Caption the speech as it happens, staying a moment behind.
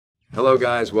Hello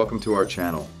guys, welcome to our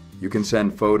channel. You can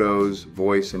send photos,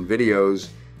 voice, and videos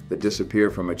that disappear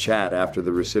from a chat after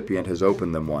the recipient has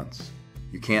opened them once.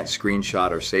 You can't screenshot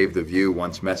or save the view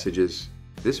once messages.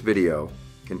 This video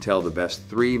can tell the best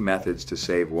 3 methods to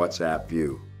save WhatsApp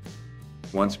view.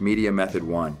 Once media method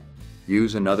 1.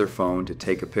 Use another phone to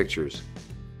take pictures.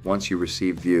 Once you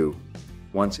receive view.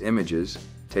 Once images,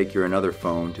 take your another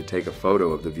phone to take a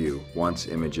photo of the view. Once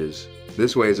images.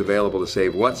 This way is available to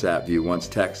save WhatsApp view once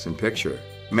text and picture.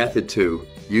 Method 2.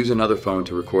 Use another phone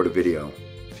to record a video.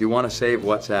 If you want to save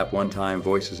WhatsApp one-time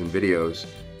voices and videos,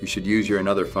 you should use your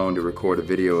another phone to record a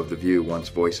video of the view once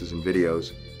voices and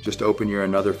videos. Just open your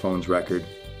another phone's record,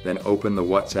 then open the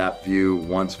WhatsApp view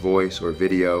once voice or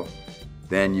video.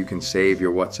 Then you can save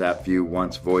your WhatsApp view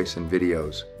once voice and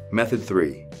videos. Method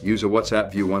 3. Use a WhatsApp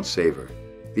view once saver.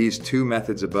 These 2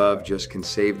 methods above just can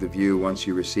save the view once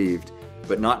you received,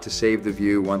 but not to save the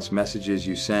view once messages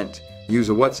you sent. Use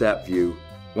a WhatsApp view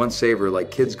once saver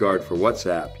like KidsGuard for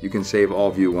WhatsApp. You can save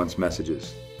all view once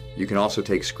messages. You can also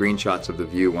take screenshots of the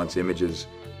view once images.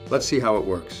 Let's see how it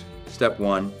works. Step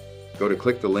 1. Go to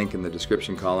click the link in the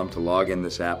description column to log in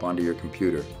this app onto your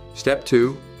computer. Step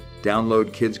 2.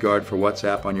 Download KidsGuard for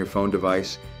WhatsApp on your phone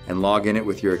device and log in it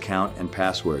with your account and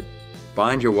password.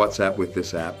 Bind your WhatsApp with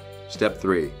this app. Step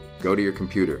 3. Go to your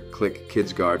computer, click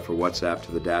KidsGuard for WhatsApp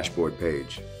to the dashboard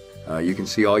page. You can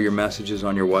see all your messages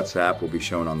on your WhatsApp will be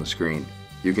shown on the screen.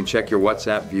 You can check your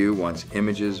WhatsApp view once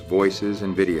images, voices,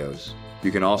 and videos.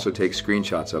 You can also take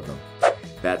screenshots of them.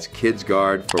 That's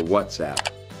KidsGuard for WhatsApp,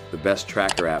 the best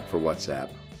tracker app for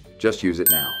WhatsApp. Just use it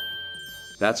now.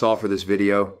 That's all for this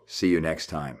video. See you next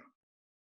time.